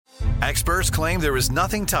Experts claim there is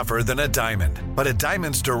nothing tougher than a diamond. But at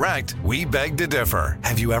Diamonds Direct, we beg to differ.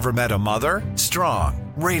 Have you ever met a mother? Strong,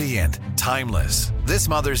 radiant, timeless. This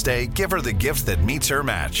Mother's Day, give her the gift that meets her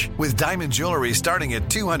match. With diamond jewelry starting at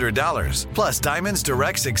 $200. Plus Diamonds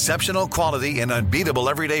Direct's exceptional quality and unbeatable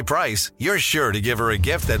everyday price, you're sure to give her a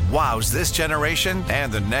gift that wows this generation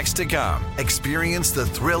and the next to come. Experience the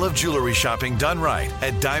thrill of jewelry shopping done right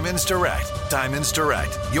at Diamonds Direct. Diamonds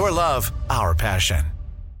Direct. Your love, our passion.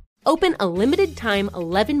 Open a limited-time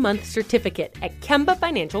 11-month certificate at Kemba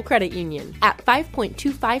Financial Credit Union. At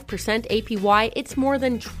 5.25% APY, it's more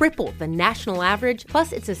than triple the national average,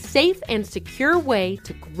 plus it's a safe and secure way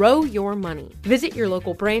to grow your money. Visit your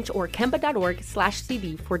local branch or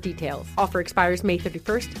kemba.org/CD for details. Offer expires May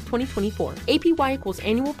 31st, 2024. APY equals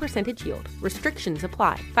annual percentage yield. Restrictions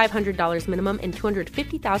apply. $500 minimum and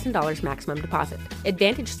 $250,000 maximum deposit.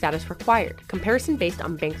 Advantage status required. Comparison based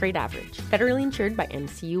on bank rate average. Federally insured by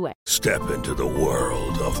NCUA. Step into the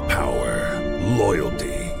world of power,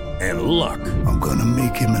 loyalty, and luck. I'm gonna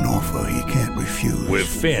make him an offer he can't refuse. With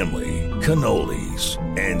family, cannolis,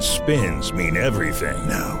 and spins mean everything.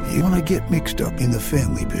 Now, you wanna get mixed up in the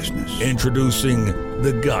family business. Introducing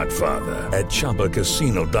The Godfather at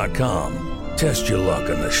ChumbaCasino.com. Test your luck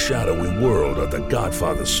in the shadowy world of The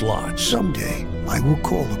Godfather slot. Someday, I will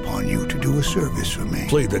call upon you to do a service for me.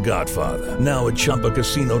 Play The Godfather now at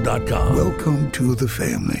ChumbaCasino.com. Welcome to the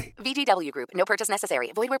family. VGW Group. No purchase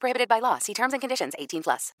necessary. Void where prohibited by law. See terms and conditions. 18+.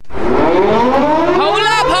 Hold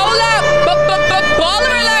up!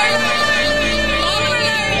 Baller alert!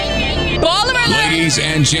 Baller alert! Ladies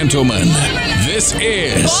and gentlemen, this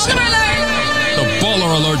is Baller alert! the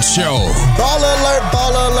Baller Alert Show. Baller alert,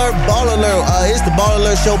 baller alert, baller alert. It's the Baller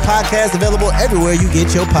Alert Show podcast, available everywhere you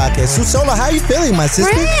get your podcast. Susola, how you feeling, my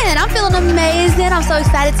sister? Friend, I'm feeling amazing. I'm so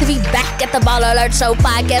excited to be back at the Baller Alert Show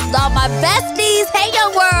podcast with all my besties. Hey, yo,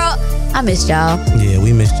 world. I missed y'all. Yeah,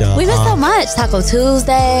 we missed y'all. We missed so much. Taco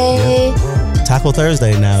Tuesday. Yeah. Taco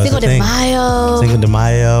Thursday now. Cinco de Mayo. Cinco de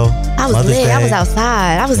Mayo. I was Mother's lit. Day. I was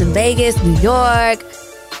outside. I was in Vegas, New York.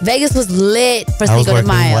 Vegas was lit for Cinco de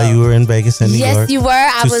Mayo. While you were in Vegas and New York. Yes, you were.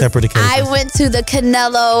 Two separate occasions. I went to the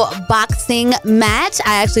Canelo boxing match.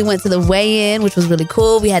 I actually went to the weigh-in, which was really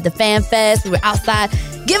cool. We had the fan fest. We were outside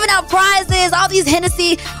giving out prizes, all these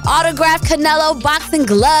Hennessy autographed Canelo boxing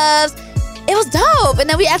gloves. It was dope. And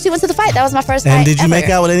then we actually went to the fight. That was my first fight And did you ever. make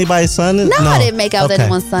out with anybody's son? No, I didn't make out with Okay.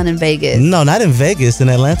 anyone's son in Vegas. No, not in Vegas. In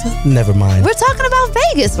Atlanta? Never mind. We're talking about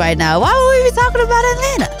Vegas right now. Why would we be talking about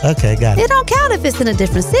Atlanta? Okay, got it. It don't count if it's in a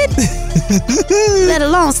different city, let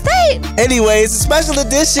alone state. Anyways, special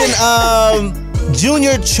edition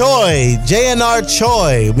Junior Choi, JNR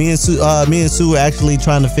Choi. Me and Sue are actually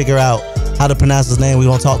trying to figure out how to pronounce his name. We're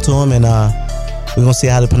going to talk to him and we're going to see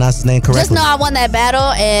how to pronounce his name correctly. Just know I won that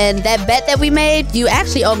battle, and that bet that we made, you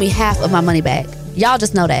actually owe me half of my money back. Y'all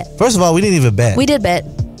just know that. First of all, we didn't even bet. We did bet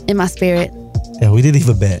in my spirit. Yeah, we didn't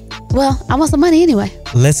even bet. Well, I want some money anyway.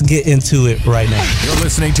 Let's get into it right now. You're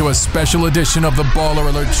listening to a special edition of the Baller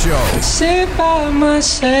Alert Show. Sit by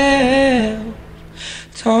myself,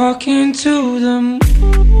 talking to the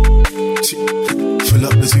moon. Fill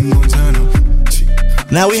up the single turn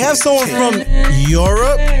up. Now, we have someone from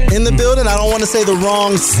Europe in the building. I don't want to say the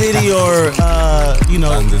wrong city or,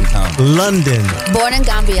 London town. London. Born in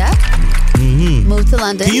Gambia. Mm-hmm. Moved to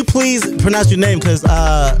London. Can you please pronounce your name? Because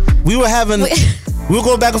we were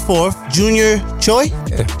going back and forth. Junior Choi?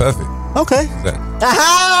 Yeah, perfect. Okay. Exactly.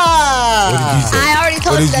 Aha! What did you say? I already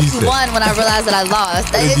told you What that did you you say? won when I realized that I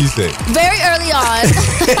lost. What did you say? Very early on.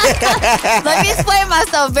 Let me explain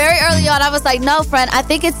myself. Very early on, I was like, no, friend, I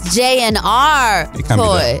think it's JNR It can't be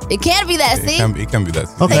CHOI. that. It can't be that, see? It can be that.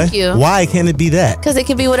 Okay. Thank you. Why can't it be that? Because it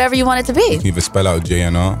can be whatever you want it to You be. can either spell out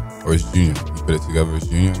JNR or it's Junior. You put it together as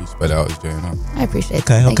Junior, you spell it out as JNR. I appreciate it.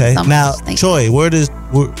 Okay, Thank okay. you so much. Now, Thank Choi,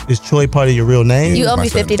 is Choi part of your real name? You owe me My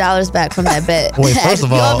son. $50 back from that bet. Wait, first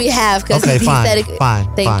of all, you owe me half because okay, he fine, said it. fine.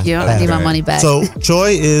 Thank you. I fine. need my money back. So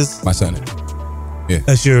Choi is My surname. Yeah.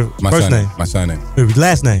 that's your My first surname. name, My surname. your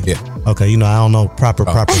last name. Yeah. Okay, I don't know proper.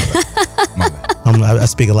 My bad. I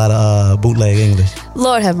speak a lot of bootleg English.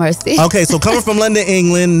 Lord have mercy. Okay, so coming from London,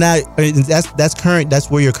 England, now that's current. That's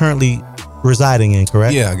where you're currently residing in,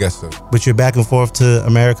 correct? Yeah, I guess so. But you're back and forth to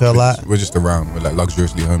America a lot. We're just around. We're like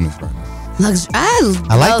luxuriously homeless right now.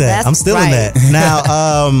 I like that. I'm still in that.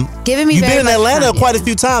 Now, Giving me you've very been in much Atlanta time, quite a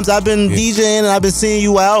few times. I've been DJing and I've been seeing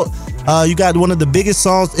you out. You got one of the biggest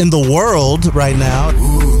songs in the world right now.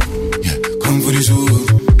 Ooh, yeah, come for this ooh.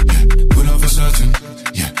 Yeah, put up for certain.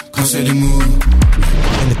 Yeah, come say the move.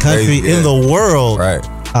 In the country, Crazy, yeah. in the world. Right.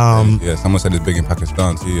 Yeah, someone said it's big in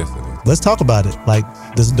Pakistan too yesterday. Let's talk about it. Like,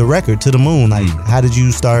 this is the record, To the Moon. Like, how did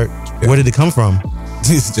you start? Yeah. Where did it come from?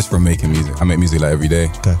 It's just from making music. I make music like every day.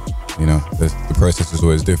 Okay. You know, the process is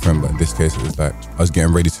always different, but in this case, it was like I was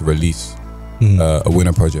getting ready to release a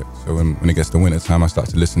winter project. So when it gets to winter time, I start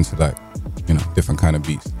to listen to like, you know, different kind of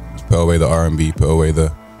beats. Put away the R&B, put away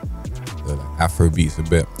the like Afro beats a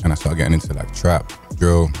bit, and I start getting into like trap,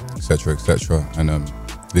 drill, etc., etc. And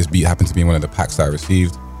this beat happened to be one of the packs that I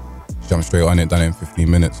received. Jumped straight on it, done it in 15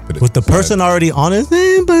 minutes. Put it With the person already on it?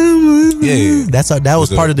 Yeah. That was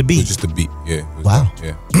part of the beat. It was just the beat, yeah. Wow.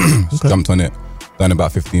 Okay. Jumped on it, done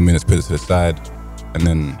about 15 minutes, put it to the side, and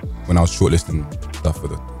then when I was shortlisting stuff for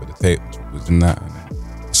the tape, it was in that. And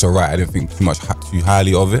then, it's alright, I didn't think too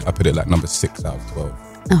highly of it. I put it like number 6 out of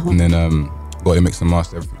 12. And then got it mixed and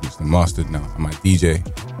mastered, everything mixed and mastered now. And my DJ,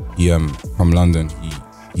 he from London,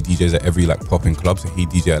 he DJs at every like popping club. So he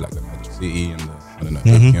DJ at like the Magic City and the, I don't know,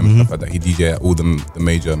 and stuff like that. He DJ at all the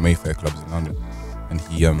major Mayfair clubs in London. And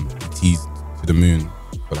he teased to the moon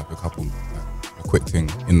for like a quick thing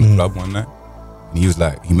in the club one night. And he was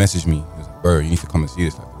like, he messaged me, he was like, bro, you need to come and see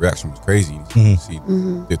this. Like the reaction was crazy. You need to see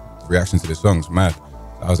the reaction to the song's mad. So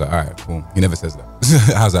I was like, all right, cool. He never says that.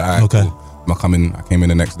 I was like, all right, cool. I came in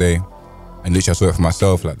the next day and literally I saw it for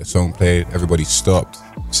myself. Like the song played, everybody stopped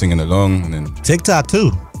singing along, and then TikTok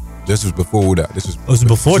too. This was before all that. This was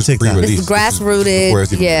before TikTok. This is grassrooted.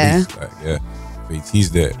 Released. Like, yeah. So he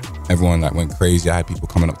teased it. Everyone like went crazy. I had people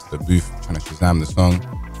coming up to the booth trying to Shazam the song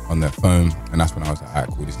on their phone, and that's when I was like, all right,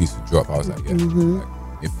 cool. This needs to drop. I was like, yeah. Like,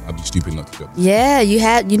 I'd be stupid not to drop. Yeah,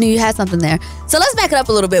 you knew you had something there. So let's back it up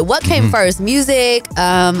a little bit. What came first? Music,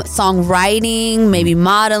 songwriting, maybe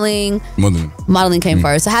modeling? Modeling came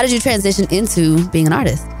first. So how did you transition into being an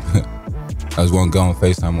artist? I was one girl on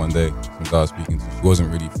FaceTime one day. Some guy I was speaking to. She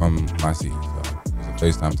wasn't really from my city, so it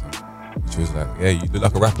was a FaceTime time. She was like, yeah, you look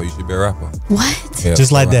like a rapper. You should be a rapper. What? Yeah,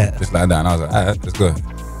 Just like that? Just like that. And I was like, all right, let's go.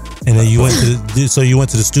 And then you went to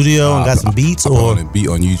the studio and got some beats? I put on a beat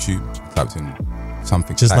on YouTube, typed in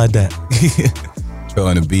something just like that. Put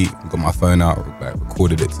on a beat, got my phone out, like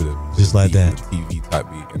recorded it to the just like that TV type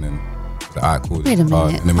beat, and then I was like, alright, cool. Wait a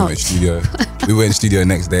minute. And then we went studio. We went in studio the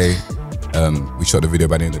next day. We shot the video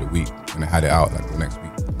by the end of the week, and I had it out like the next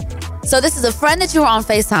week. So this is a friend that you were on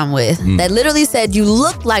FaceTime with that literally said you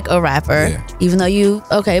look like a rapper, even though you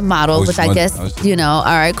model, which I guess all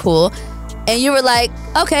right, cool. And you were like,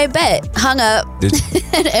 okay, bet, hung up,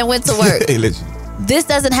 and went to work. Literally. This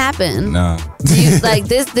doesn't happen. Nah. Like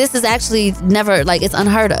this is actually never, like, it's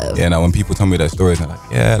unheard of. Yeah, now when people tell me that story, they're like,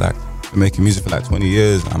 yeah, like been making music for like 20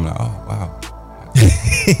 years. I'm like, oh wow.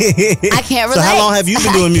 I can't relate. So how long have you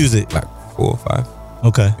been doing music? Like 4 or 5.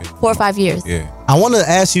 Okay. 4 or 5 years. Yeah. I want to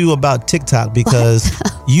ask you about TikTok because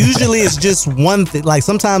usually it's just one thing. Like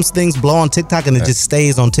sometimes things blow on TikTok and it just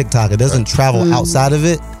stays on TikTok. It doesn't travel outside of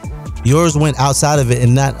it. Yours went outside of it,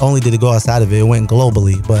 and not only did it go outside of it, it went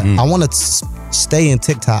globally. But I want to stay in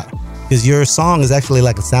TikTok because your song is actually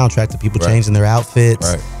like a soundtrack to people changing their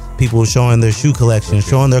outfits, people showing their shoe collection,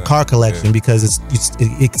 showing their car collection, because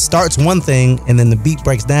it starts one thing and then the beat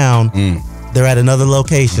breaks down. They're at another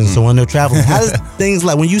location. So when they're traveling, how does things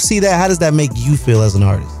like when you see that, how does that make you feel as an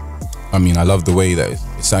artist? I mean, I love the way that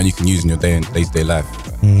it's something you can use in your day-to-day life.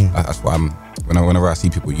 That's why whenever I see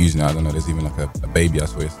people using it, I don't know, there's even like a baby I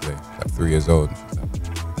saw yesterday, she's like 3 years old, and she's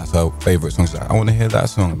like, that's her favorite song. She's like, I want to hear that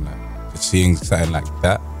song. I'm like, just seeing something like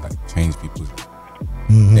that, like change people's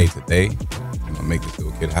day to day, make this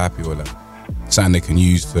little kid happy, or like something they can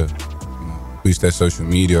use to boost their social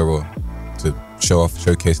media or to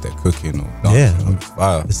showcase their cooking or dancing. It's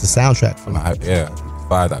fire. It's the soundtrack for it. It's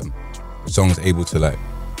fire that the song is able to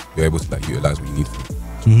you're able to utilize what you need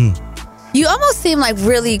from it. You almost seem like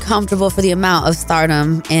really comfortable for the amount of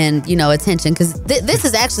stardom and, attention, because this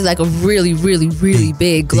is actually like a really, really, really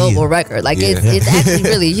big global record. Like it's actually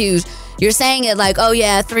really huge. You're saying it like, oh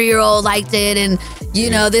yeah, 3-year-old liked it, and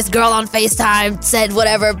this girl on FaceTime said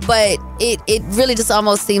whatever, but it really just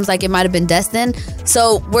almost seems like it might have been destined.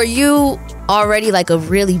 So were you already like a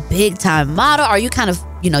really big time model? Are you kind of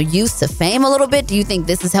used to fame a little bit? Do you think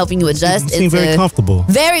this is helping you adjust? You seem very comfortable.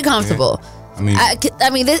 Very comfortable. Yeah. I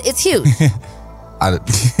mean, it's huge. I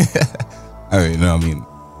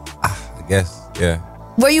guess, yeah.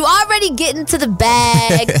 Were you already getting to the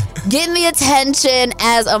bag, getting the attention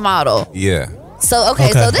as a model? Yeah. So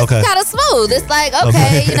this is kind of smooth. It's like,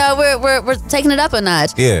 we're taking it up a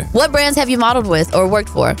notch. Yeah. What brands have you modeled with or worked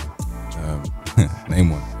for?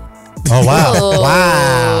 Name one. Oh wow! Ooh.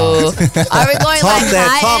 Wow! Are we going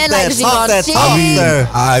high end? Like,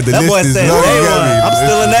 That boy said, name one. I'm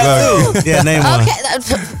still in that too. Yeah, name one. Okay,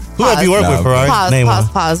 Who have you worked with, Ferrari?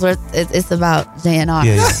 Pause. It's about JNR.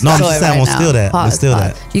 Yeah. No, I'm just saying I won't steal that. Pause. Steal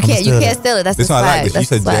that. You can't steal it. That's the swag. I like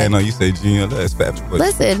this. You said JNR, you say Junior. That's fair.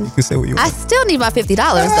 Listen, you can say what you want. I still need my $50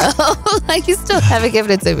 though. Like, you still haven't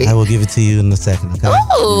given it to me. I will give it to you in a second. Okay?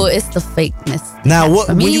 Oh, it's the fakeness. Now,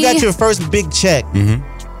 when you got your first big check,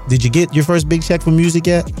 did you get your first big check for music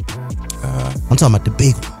yet? I'm talking about the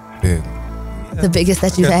big one. Yeah. The biggest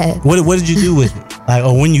that you've had. What did you do with it? Like,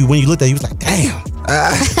 or when you looked at it, you was like, damn.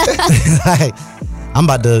 Like, I'm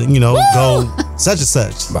about to, go such and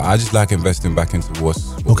such. But I just like investing back into what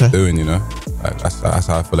we're doing, Like, that's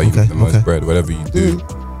how I feel like you get the most bread. Whatever you do,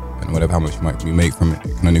 and whatever how much you make from it,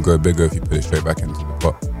 it can only grow bigger if you put it straight back into the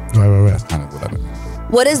pot. Right. That's kind of what I mean.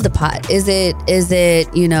 What is the pot? Is it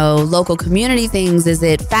local community things? Is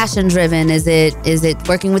it fashion driven? Is it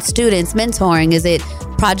working with students, mentoring? Is it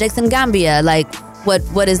projects in Gambia? Like,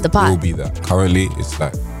 what is the pot? It will be that. Currently, it's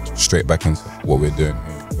like straight back into what we're doing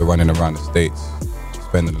here. We're running around the States,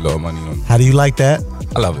 spending a lot of money on. How do you like that?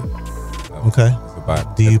 I love it. Okay.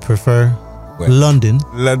 Do you prefer London?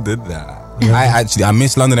 London, nah. I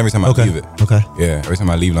miss London every time I leave it. Okay. Yeah, every time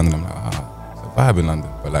I leave London, I'm like, it's a vibe in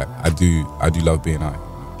London. But like, I do love being out.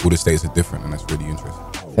 All the states are different, and that's really interesting.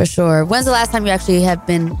 For sure. When's the last time you actually have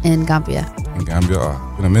been in Gambia? In Gambia,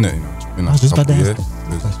 it's been a minute. It's been like a couple years.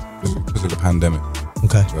 Just because of the pandemic.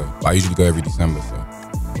 Okay. So, I usually go every December. So.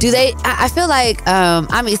 Do they? I feel like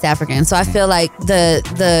I'm East African, so I feel like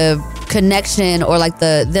the connection or like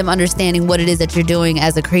them understanding what it is that you're doing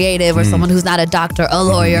as a creative or someone who's not a doctor, a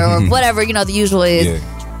lawyer, or whatever, the usual is. Yeah.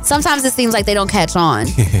 Sometimes it seems like they don't catch on.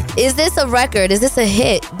 Is this a record? Is this a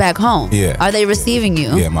hit back home? Yeah. Are they receiving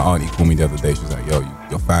you? Yeah, my auntie called me the other day. She was like, yo,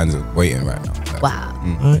 your fans are waiting right now. Like, wow.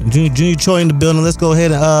 All right, Junior Choi in the building. Let's go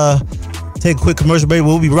ahead and take a quick commercial break.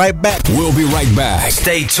 We'll be right back. We'll be right back.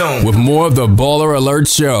 Stay tuned with more of the Baller Alert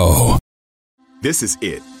Show. This is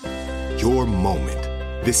it. Your moment.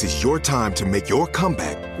 This is your time to make your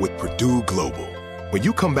comeback with Purdue Global. When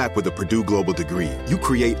you come back with a Purdue Global degree, you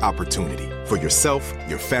create opportunity for yourself,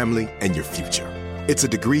 your family, and your future. It's a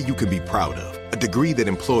degree you can be proud of, a degree that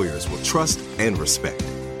employers will trust and respect.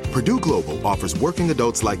 Purdue Global offers working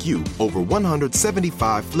adults like you over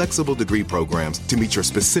 175 flexible degree programs to meet your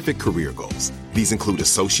specific career goals. These include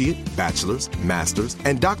associate, bachelor's, master's,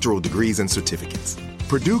 and doctoral degrees and certificates.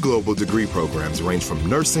 Purdue Global degree programs range from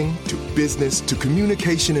nursing to business to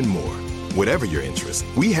communication and more. Whatever your interest,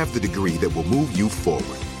 we have the degree that will move you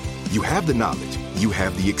forward. You have the knowledge, you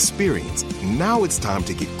have the experience. Now it's time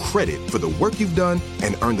to get credit for the work you've done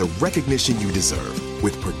and earn the recognition you deserve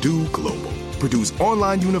with Purdue Global, Purdue's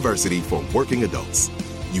online university for working adults.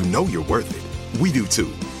 You know you're worth it. We do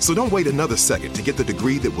too. So don't wait another second to get the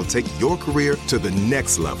degree that will take your career to the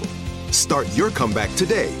next level. Start your comeback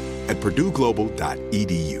today at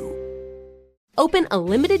purdueglobal.edu. Open a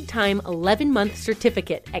limited-time 11-month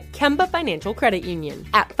certificate at Kemba Financial Credit Union.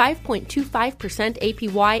 At 5.25%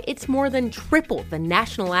 APY, it's more than triple the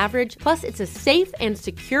national average, plus it's a safe and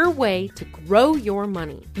secure way to grow your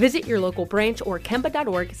money. Visit your local branch or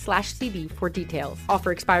kemba.org/CD for details.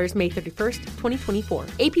 Offer expires May 31st, 2024.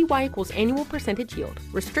 APY equals annual percentage yield.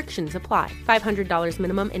 Restrictions apply. $500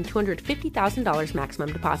 minimum and $250,000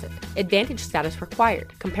 maximum deposit. Advantage status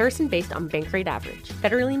required. Comparison based on bank rate average.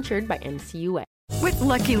 Federally insured by NCUA. With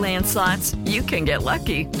Lucky Land Slots, you can get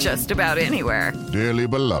lucky just about anywhere. Dearly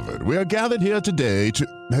beloved, we are gathered here today to...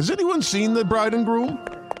 Has anyone seen the bride and groom?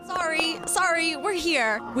 Sorry, we're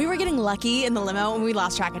here. We were getting lucky in the limo and we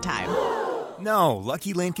lost track of time. No,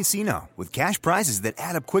 Lucky Land Casino, with cash prizes that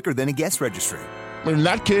add up quicker than a guest registry. In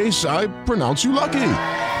that case, I pronounce you lucky.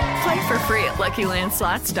 Play for free at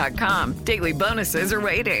LuckyLandSlots.com. Daily bonuses are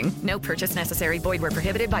waiting. No purchase necessary. Void where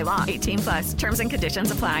prohibited by law. 18+. Terms and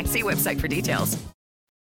conditions apply. See website for details.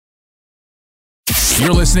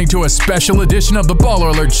 You're listening to a special edition of the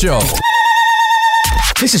Baller Alert Show.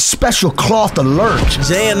 This is special cloth alert.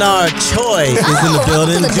 JNR Choi is in the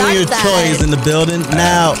building. Junior Choi is in the building.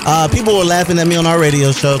 Now, people were laughing at me on our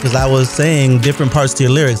radio show because I was saying different parts to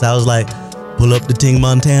your lyrics. I was like, pull up the ting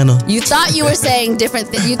Montana. You thought you were saying different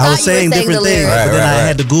things. You thought I was saying different things, but then I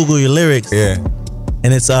had to Google your lyrics. Yeah.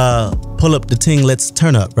 And it's pull up the ting, let's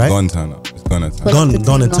turn up, right? Gonna turn up. It's gonna turn up.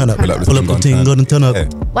 Gonna turn up. Pull up the ting, gonna turn up.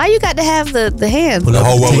 Why you got to have the hand? The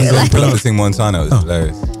whole world was pull up the ting Montana. It was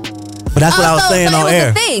hilarious. But that's what I was saying on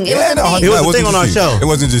air. It was a thing on our show. It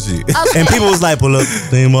wasn't just you. Okay. And people was like, pull up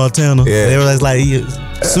ting Montana. Yeah. They were like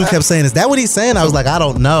Sue kept saying, is that what he's saying? I was like, I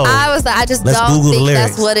don't know. I just Let's don't Google think the lyrics.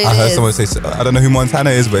 that's what it is. I heard someone say, I don't know who Montana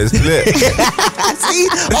is, but it's lit. See?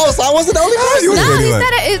 Oh, so I wasn't the only person? You were the only he one.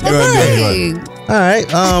 said it. You weren't the only one. All right.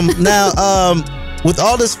 Now, with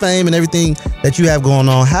all this fame and everything that you have going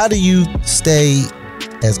on, how do you stay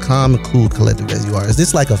as calm and cool, collective as you are? Is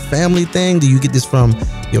this like a family thing? Do you get this from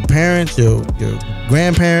your parents, your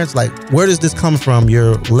grandparents? Like, where does this come from,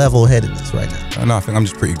 your level-headedness right now? No, I think I'm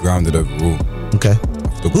just pretty grounded overall. Okay.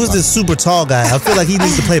 Who's this super tall guy? I feel like he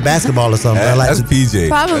needs to play basketball or something. That's PJ.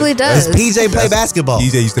 Probably does. Does PJ play basketball?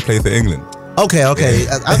 PJ used to play for England. Okay.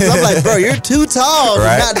 I'm like, bro, you're too tall to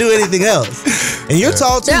not do anything else. And you're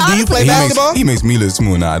tall too. Do you play basketball? He makes me look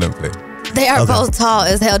small. Nah, I don't play. They are both tall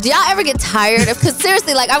as hell. Do y'all ever get tired? Because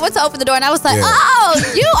seriously, like I went to open the door and I was like,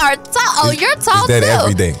 oh, you are tall. Oh, you're tall too.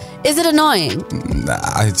 Every day. Is it annoying? Nah,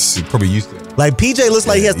 I probably used to. Like PJ looks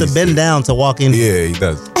like he has to bend down to walk in. Yeah, he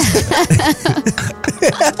does.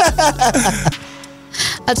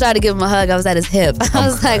 I tried to give him a hug. I was at his hip. I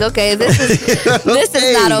was like, okay, this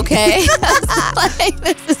is not okay.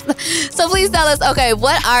 So please tell us, okay,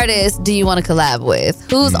 what artist do you want to collab with?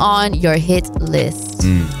 Who's on your hit list?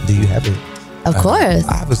 Do you have it? Of course.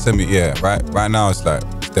 I have a right now it's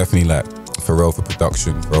definitely like Pharrell for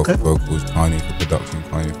production, Pharrell for vocals, Kanye for production,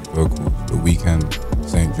 Kanye for vocals, The Weeknd,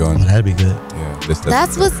 St. John. Oh, that'd be good. Yeah,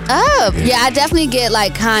 that's what's up. Yeah, I definitely get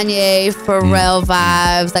like Kanye, Pharrell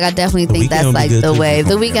vibes. Like I definitely think that's like the wave.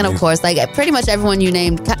 The Weeknd, of course. Like pretty much everyone you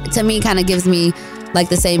named to me kind of gives me like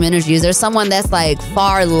the same energy. Is there someone that's like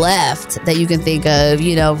far left that you can think of?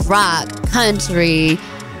 You know, rock, country.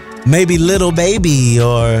 Maybe Little Baby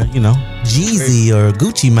or, Jeezy or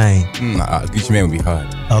Gucci Mane. Nah, Gucci Mane would be hard.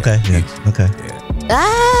 Okay, yeah. Okay.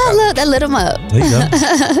 Look, that lit him up. There you go.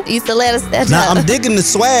 Used to let us stand Now, up. I'm digging the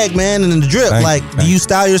swag, man, and the drip. Do you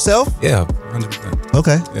style yourself? Yeah, 100%.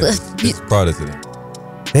 Okay. Yeah, just proud of today.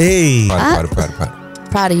 Hey.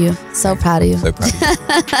 Proud of you. So proud of you. So proud of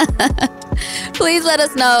you. Please let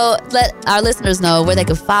our listeners know where they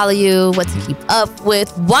can follow you, what to keep up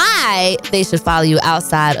with, why they should follow you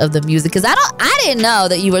outside of the music. Because I didn't know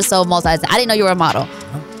that you were so I didn't know you were a model.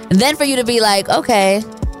 And then for you to be like, okay,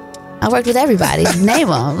 I worked with everybody. Name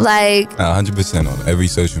them. Like 100% on every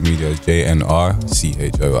social media is JNR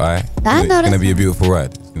CHOI. I know it's gonna be a beautiful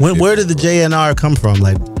ride. Where did the JNR come from?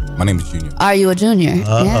 Like, my name is Junior. Are you a junior?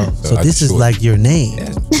 Yeah. So this is like your name.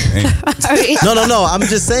 Yeah, No. I'm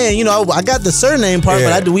just saying, I got the surname part,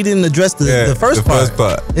 but we didn't address the first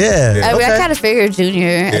part. Yeah. I kind of figured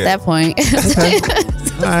junior at that point.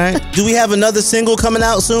 All right. Do we have another single coming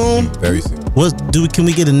out soon? Very soon. Can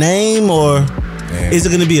we get a name or is it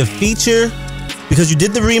going to be a feature? Because you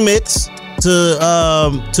did the remix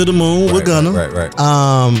to the Moon with Gunna. Right.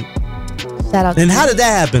 Shout out. And how did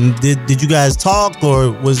that happen? Did you guys talk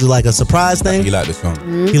or was it like a surprise thing? He liked the song.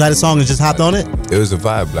 He liked the song and just hopped on it? It was a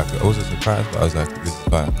vibe. Like I wasn't surprised, but I was like, this is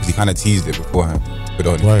vibe. Because he kind of teased it beforehand. Put it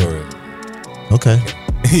on his story. Okay.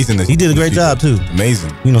 He did a great job too.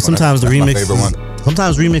 Amazing. Sometimes that's my favorite one.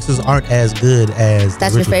 Sometimes remixes aren't as good as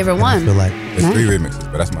that's your favorite one. I feel like there's 3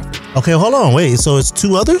 remixes, but that's my favorite. Okay, hold on, wait. So it's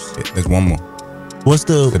 2 others? Yeah, there's one more. What's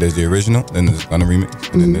the? So there's the original, then there's Gunna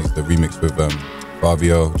remix, and then there's the remix with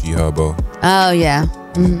Fabio, G Herbo. Oh yeah.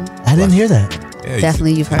 Mm-hmm. I didn't hear that. Yeah,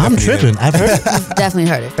 definitely you've heard I'm it. tripping. I've heard it. You've definitely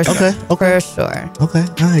heard it for sure. Okay. For sure. Okay.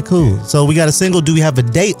 All right. Cool. So we got a single. Do we have a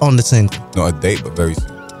date on the single? Not a date, but very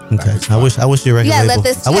soon. Okay. I wish your record label.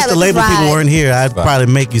 I wish the label people weren't here. I'd probably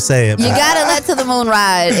make you say it. You gotta let To the Moon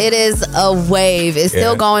ride. It is a wave. It's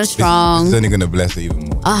still going strong. It's only gonna bless it even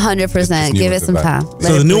more. 100%. Give it some time.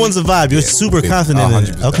 So the new one's a vibe. You're super confident in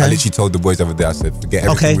it. Okay. I literally told the boys the other day. I said, forget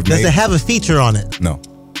everything. Okay. Does it have a feature on it? No.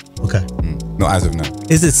 Okay. Not as of now.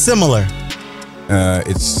 Is it similar?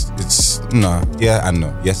 It's no. Yeah and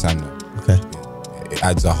no. Yes and no. Okay. It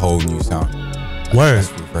adds a whole new sound. Word.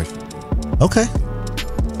 Okay.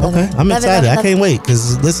 Okay, I'm excited. I can't wait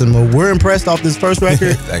because listen, we're impressed off this first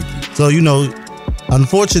record. Thank you. So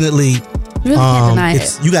unfortunately, you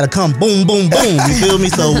got to come boom, boom, boom. You feel me?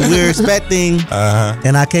 So we're expecting,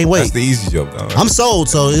 and I can't wait. That's the easy job, though. Right? I'm sold,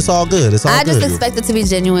 so it's all good. It's all good. I just expect it to be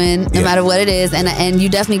genuine, no matter what it is, and you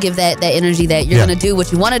definitely give that energy that you're gonna do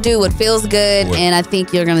what you want to do, what feels good, and I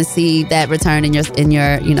think you're gonna see that return in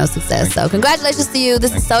your success. So congratulations to you.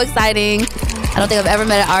 This is so exciting. I don't think I've ever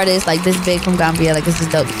met an artist like this big from Gambia. Like, this is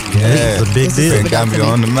dope. Yeah, it's a big deal. Gambia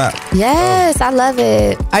on the map. Yes, I love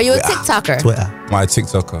it. Are you a TikToker? My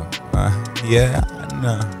TikToker. Yeah,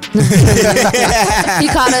 no. He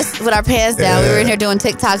caught us with our pants down. We were in here doing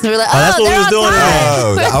TikToks, and we were like, that's what we was doing.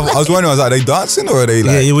 I was wondering, are they dancing or are they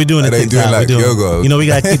like? Yeah, we're doing it. Are they doing like yoga? We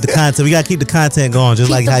gotta keep the content. We gotta keep the content going, just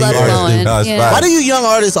like how you artists do. No, yeah. Why do you young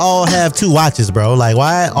artists all have 2 watches, bro? Like,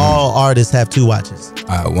 why all artists have 2 watches?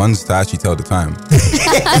 One's to actually tell the time.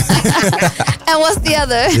 And what's the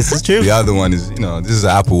other? This is true. The other one is, this is an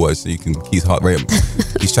Apple Watch, so you can keep heart rate.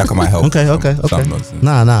 Each track I might help. Okay. Some nonsense.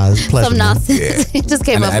 Nah, it's a pleasure. Some man. nonsense. He just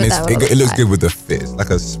came up with that one. It looks good with the fit. It's like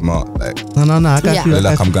a smart, like. No, I got you.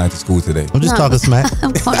 Like I'm going to school today. I'm just talking smack.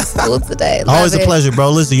 I'm going to school today. Always a pleasure,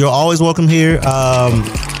 bro. Listen, you're always welcome here.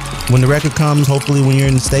 When the record comes, hopefully when you're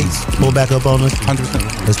in the States, pull back up on us.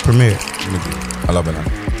 100%. Let's premiere it. I love it, man.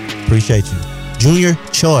 Appreciate you. Junior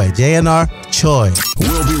Choi, JNR Choi.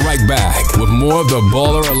 We'll be right back with more of the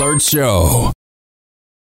Baller Alert Show.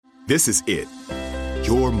 This is it.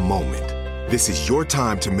 Your moment. This is your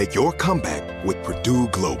time to make your comeback with Purdue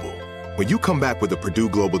Global. When you come back with a Purdue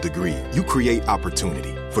Global degree, you create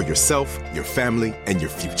opportunity for yourself, your family, and your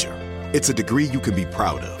future. It's a degree you can be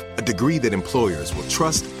proud of, a degree that employers will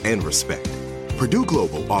trust and respect. Purdue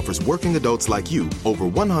Global offers working adults like you over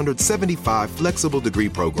 175 flexible degree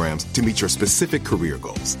programs to meet your specific career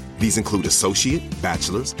goals. These include associate,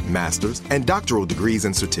 bachelor's, master's, and doctoral degrees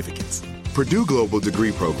and certificates. Purdue Global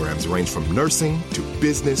degree programs range from nursing to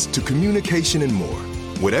business to communication and more.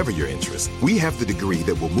 Whatever your interest, we have the degree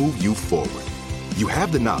that will move you forward. You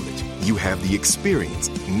have the knowledge, you have the experience.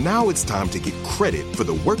 Now it's time to get credit for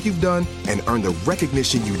the work you've done and earn the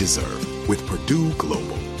recognition you deserve with Purdue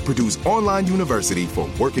Global, Purdue's online university for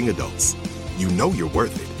working adults. You know you're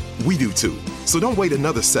worth it. We do too. So don't wait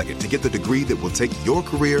another second to get the degree that will take your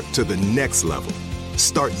career to the next level.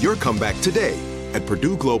 Start your comeback today at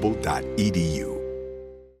purdueglobal.edu.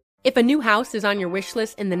 If a new house is on your wish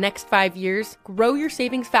list in the next 5 years, grow your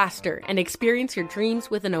savings faster and experience your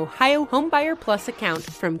dreams with an Ohio Homebuyer Plus account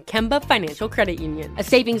from Kemba Financial Credit Union. A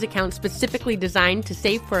savings account specifically designed to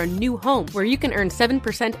save for a new home where you can earn 7%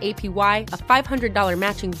 APY, a $500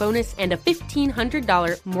 matching bonus, and a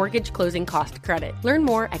 $1,500 mortgage closing cost credit. Learn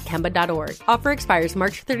more at Kemba.org. Offer expires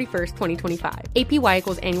March 31st, 2025. APY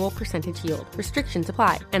equals annual percentage yield. Restrictions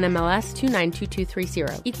apply. NMLS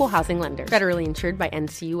 292230. Equal housing lender. Federally insured by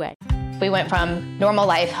NCUA. We went from normal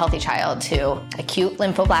life, healthy child to acute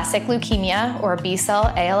lymphoblastic leukemia or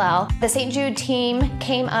B-cell ALL. The St. Jude team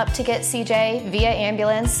came up to get CJ via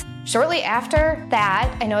ambulance. Shortly after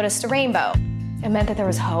that, I noticed a rainbow. It meant that there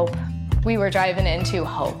was hope. We were driving into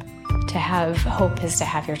hope. To have hope is to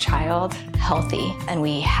have your child healthy, and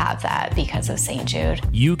we have that because of St. Jude.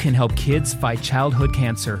 You can help kids fight childhood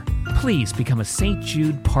cancer. Please become a St.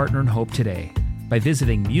 Jude Partner in Hope today by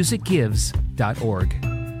visiting musicgives.org.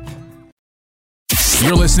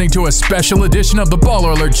 You're listening to a special edition of the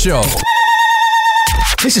Baller Alert Show.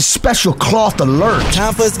 This is special cloth alert.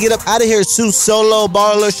 Time for us to get up out of here. Sue Solo,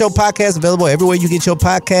 Baller Alert Show podcast, available everywhere you get your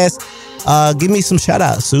podcast. Give me some shout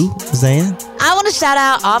outs, Sue, Zan. I want to shout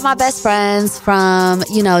out all my best friends from,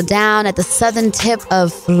 down at the southern tip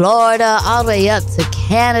of Florida, all the way up to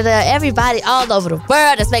Canada. Everybody all over the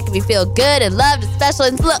world that's making me feel good and loved and special.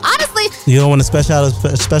 And look, honestly, you don't want to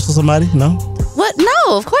special somebody? No? What?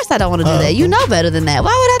 No, of course I don't want to do that. You know better than that. Why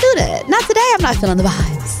would I do that? Not today. I'm not feeling the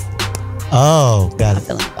vibes. Oh, got it. I'm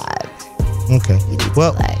feeling the vibes. Okay.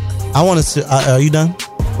 Well, I want to. Are you done?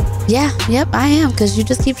 Yeah. Yep. I am. Because you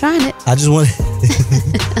just keep trying it. I just want.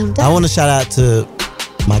 I want to shout out to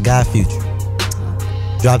my guy Future.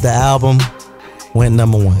 Dropped the album, went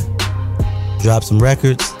 #1. Dropped some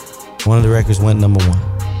records. One of the records went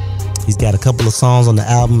 #1. He's got a couple of songs on the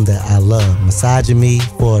album that I love. Massaging Me,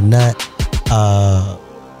 For a Nut.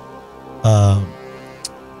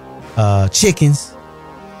 Chickens.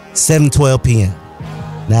 7:12 p.m.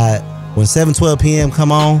 Now, when 7:12 p.m.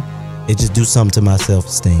 come on, it just do something to my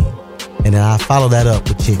self-esteem. And then I follow that up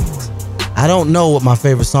with Chickens. I don't know what my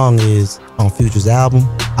favorite song is on Future's album.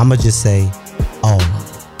 I'ma just say all of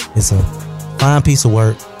it. It's a fine piece of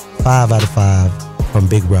work. 5 out of 5 from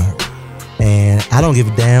Big Robert. And I don't give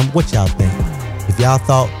a damn what y'all think. If y'all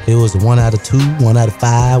thought it was a 1 out of 2, 1 out of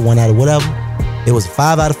 5, 1 out of whatever, it was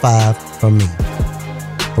 5 out of 5 from me.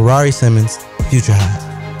 Ferrari Simmons, Future High.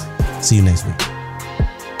 See you next week.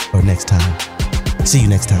 Or next time. See you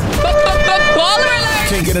next time. Baller Alert!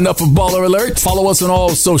 Can't get enough of Baller Alert? Follow us on all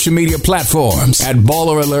social media platforms at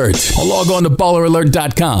Baller Alert. Or log on to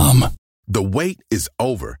balleralert.com. The wait is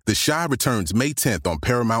over. The Chi returns May 10th on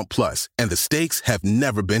Paramount Plus, and the stakes have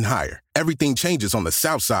never been higher. Everything changes on the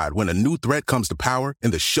South Side when a new threat comes to power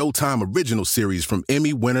in the Showtime original series from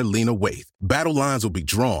Emmy winner Lena Waithe. Battle lines will be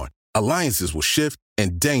drawn, alliances will shift,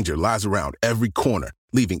 and danger lies around every corner,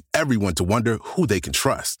 leaving everyone to wonder who they can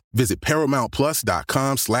trust. Visit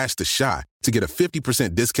ParamountPlus.com/The Chi to get a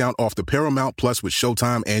 50% discount off the Paramount Plus with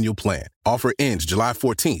Showtime annual plan. Offer ends July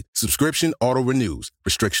 14th. Subscription auto-renews.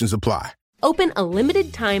 Restrictions apply. Open a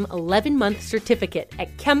limited-time 11-month certificate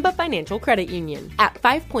at Kemba Financial Credit Union. At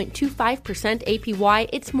 5.25% APY,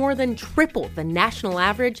 it's more than triple the national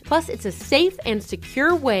average, plus it's a safe and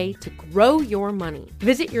secure way to grow your money.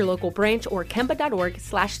 Visit your local branch or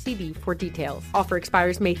kemba.org/cb for details. Offer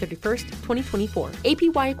expires May 31st, 2024.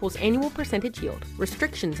 APY equals annual percentage yield.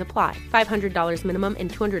 Restrictions apply. $500 minimum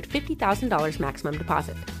and $250,000 maximum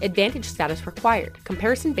deposit. Advantage status required.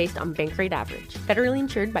 Comparison based on bank rate average. Federally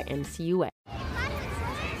insured by NCUA.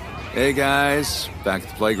 Hey guys, back at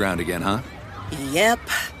the playground again, huh? Yep.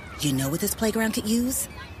 You know what this playground could use?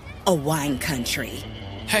 A wine country.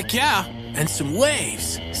 Heck yeah, and some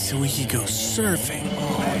waves so we could go surfing.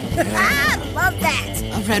 Oh, yeah. Love that.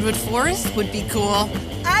 A redwood forest would be cool.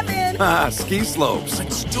 I'm in. Ski slopes.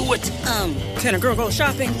 Let's do it. Can a girl go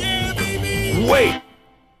shopping? Yeah, baby. Wait.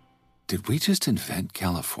 Did we just invent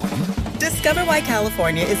California? Discover why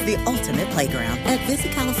California is the ultimate playground at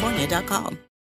visitcalifornia.com.